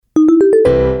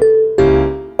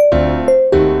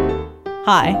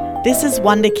Hi, this is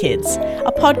Wonder Kids,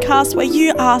 a podcast where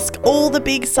you ask all the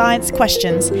big science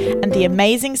questions and the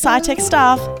amazing SciTech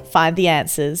staff find the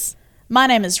answers. My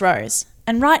name is Rose,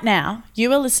 and right now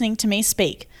you are listening to me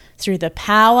speak through the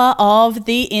power of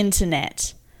the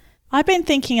internet. I've been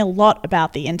thinking a lot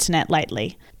about the internet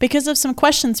lately because of some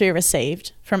questions we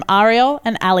received from Ariel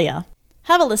and Alia.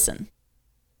 Have a listen.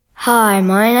 Hi,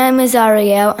 my name is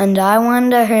Ariel and I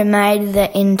wonder who made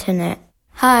the internet.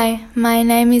 Hi, my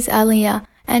name is Alia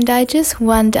and I just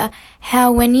wonder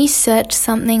how when you search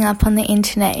something up on the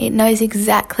internet it knows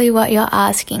exactly what you're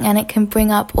asking and it can bring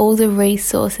up all the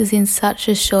resources in such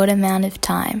a short amount of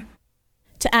time.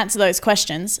 To answer those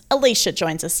questions, Alicia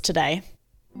joins us today.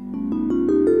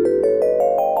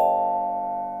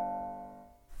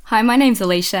 Hi, my name's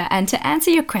Alicia, and to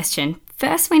answer your question,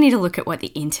 first we need to look at what the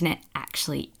internet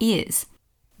actually is.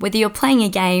 Whether you're playing a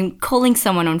game, calling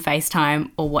someone on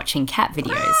FaceTime, or watching cat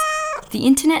videos, the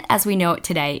internet as we know it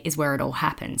today is where it all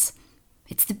happens.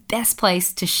 It's the best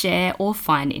place to share or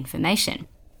find information.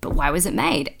 But why was it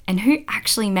made? And who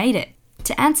actually made it?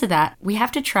 To answer that, we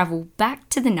have to travel back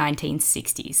to the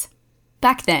 1960s.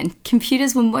 Back then,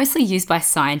 computers were mostly used by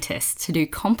scientists to do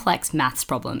complex maths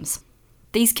problems.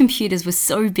 These computers were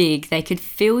so big they could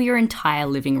fill your entire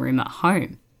living room at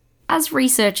home. As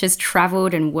researchers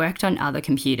travelled and worked on other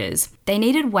computers, they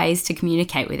needed ways to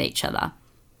communicate with each other.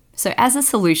 So as a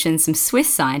solution, some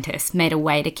Swiss scientists made a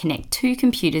way to connect two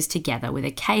computers together with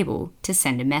a cable to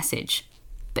send a message.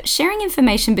 But sharing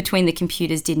information between the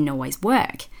computers didn't always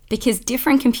work, because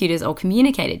different computers all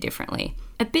communicated differently,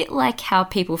 a bit like how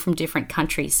people from different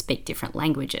countries speak different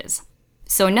languages.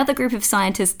 So another group of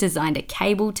scientists designed a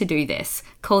cable to do this,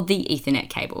 called the Ethernet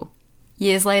cable.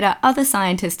 Years later, other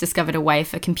scientists discovered a way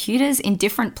for computers in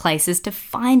different places to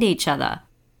find each other.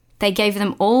 They gave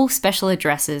them all special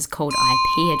addresses called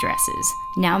IP addresses.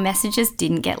 Now messages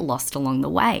didn't get lost along the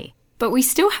way. But we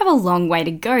still have a long way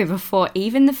to go before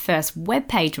even the first web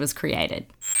page was created.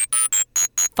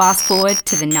 Fast forward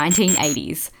to the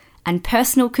 1980s, and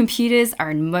personal computers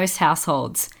are in most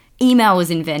households. Email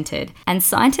was invented, and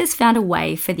scientists found a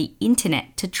way for the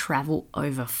internet to travel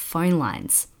over phone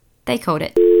lines. They called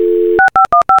it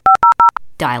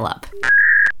dial-up.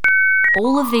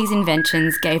 All of these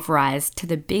inventions gave rise to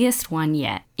the biggest one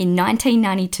yet. In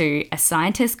 1992, a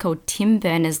scientist called Tim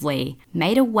Berners-Lee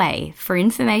made a way for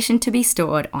information to be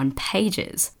stored on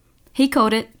pages. He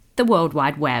called it the World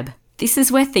Wide Web. This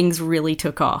is where things really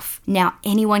took off. Now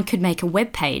anyone could make a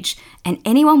web page, and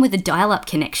anyone with a dial-up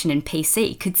connection and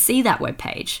PC could see that web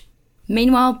page.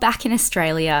 Meanwhile, back in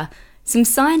Australia, some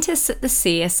scientists at the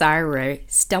CSIRO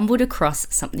stumbled across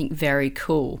something very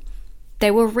cool. They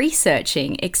were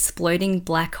researching exploding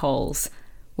black holes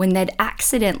when they'd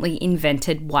accidentally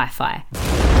invented Wi-Fi.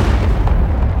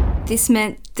 This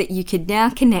meant that you could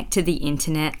now connect to the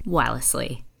internet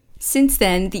wirelessly. Since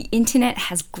then, the internet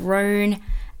has grown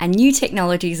and new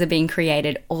technologies are being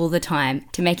created all the time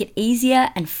to make it easier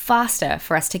and faster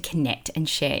for us to connect and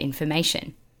share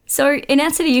information. So, in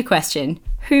answer to your question,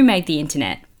 who made the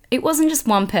internet? It wasn't just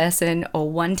one person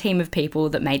or one team of people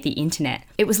that made the internet.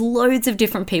 It was loads of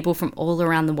different people from all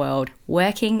around the world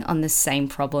working on the same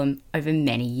problem over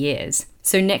many years.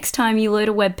 So next time you load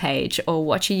a web page or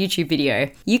watch a YouTube video,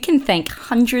 you can thank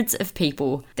hundreds of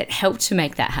people that helped to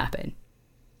make that happen.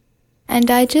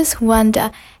 And I just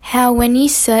wonder how when you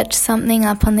search something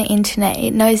up on the internet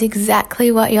it knows exactly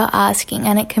what you're asking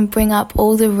and it can bring up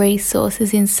all the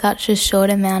resources in such a short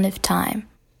amount of time.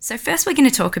 So first we're going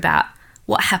to talk about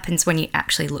what happens when you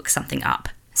actually look something up.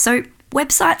 So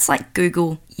websites like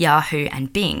Google, Yahoo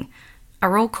and Bing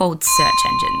are all called search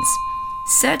engines.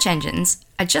 Search engines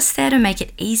are just there to make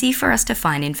it easy for us to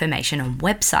find information on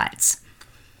websites.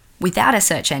 Without a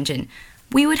search engine,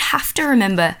 we would have to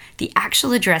remember the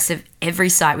actual address of every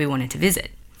site we wanted to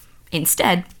visit.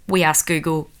 Instead, we ask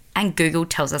Google and Google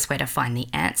tells us where to find the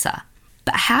answer.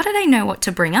 But how do they know what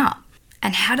to bring up?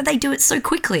 And how do they do it so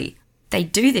quickly? They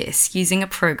do this using a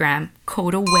program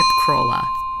called a web crawler.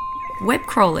 Web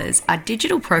crawlers are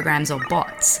digital programs or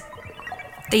bots.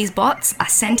 These bots are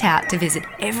sent out to visit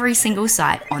every single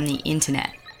site on the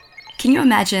internet. Can you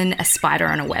imagine a spider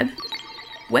on a web?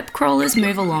 Web crawlers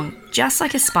move along just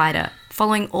like a spider,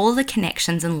 following all the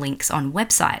connections and links on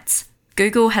websites.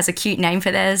 Google has a cute name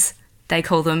for theirs. They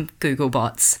call them Google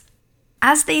bots.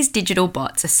 As these digital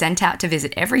bots are sent out to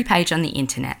visit every page on the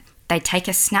internet, they take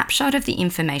a snapshot of the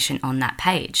information on that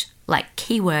page, like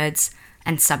keywords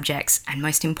and subjects, and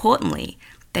most importantly,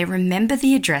 they remember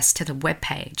the address to the web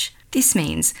page. This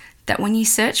means that when you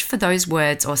search for those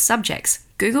words or subjects,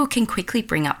 Google can quickly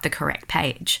bring up the correct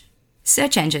page.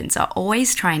 Search engines are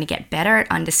always trying to get better at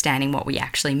understanding what we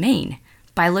actually mean.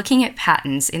 by looking at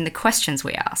patterns in the questions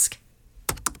we ask.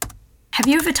 Have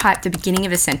you ever typed the beginning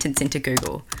of a sentence into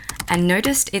Google and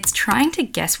noticed it's trying to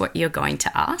guess what you're going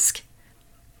to ask?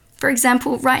 For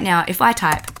example, right now, if I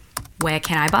type, "Where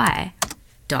can I buy?" ...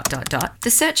 the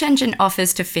search engine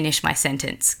offers to finish my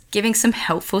sentence, giving some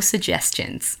helpful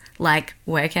suggestions, like,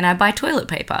 "Where can I buy toilet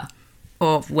paper?"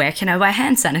 Or, "Where can I buy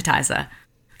hand sanitizer?"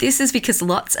 This is because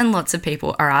lots and lots of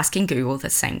people are asking Google the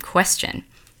same question,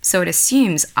 so it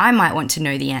assumes I might want to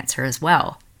know the answer as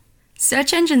well.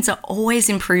 Search engines are always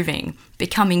improving,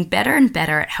 becoming better and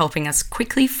better at helping us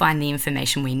quickly find the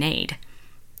information we need.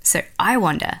 So I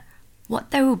wonder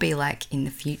what they will be like in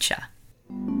the future.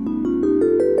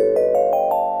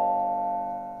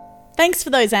 Thanks for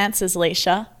those answers,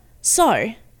 Alicia.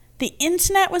 So, the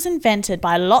internet was invented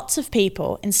by lots of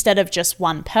people instead of just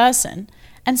one person,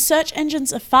 and search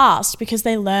engines are fast because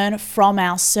they learn from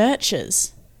our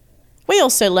searches. We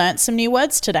also learnt some new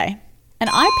words today. An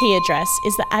IP address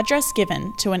is the address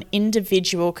given to an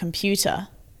individual computer.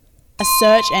 A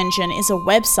search engine is a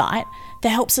website that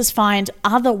helps us find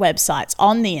other websites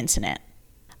on the internet.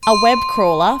 A web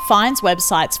crawler finds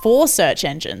websites for search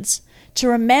engines to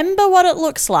remember what it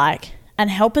looks like and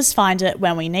help us find it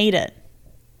when we need it.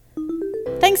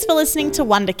 Thanks for listening to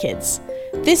Wonder Kids.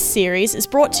 This series is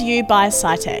brought to you by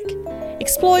SciTech.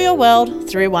 Explore your world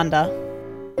through wonder.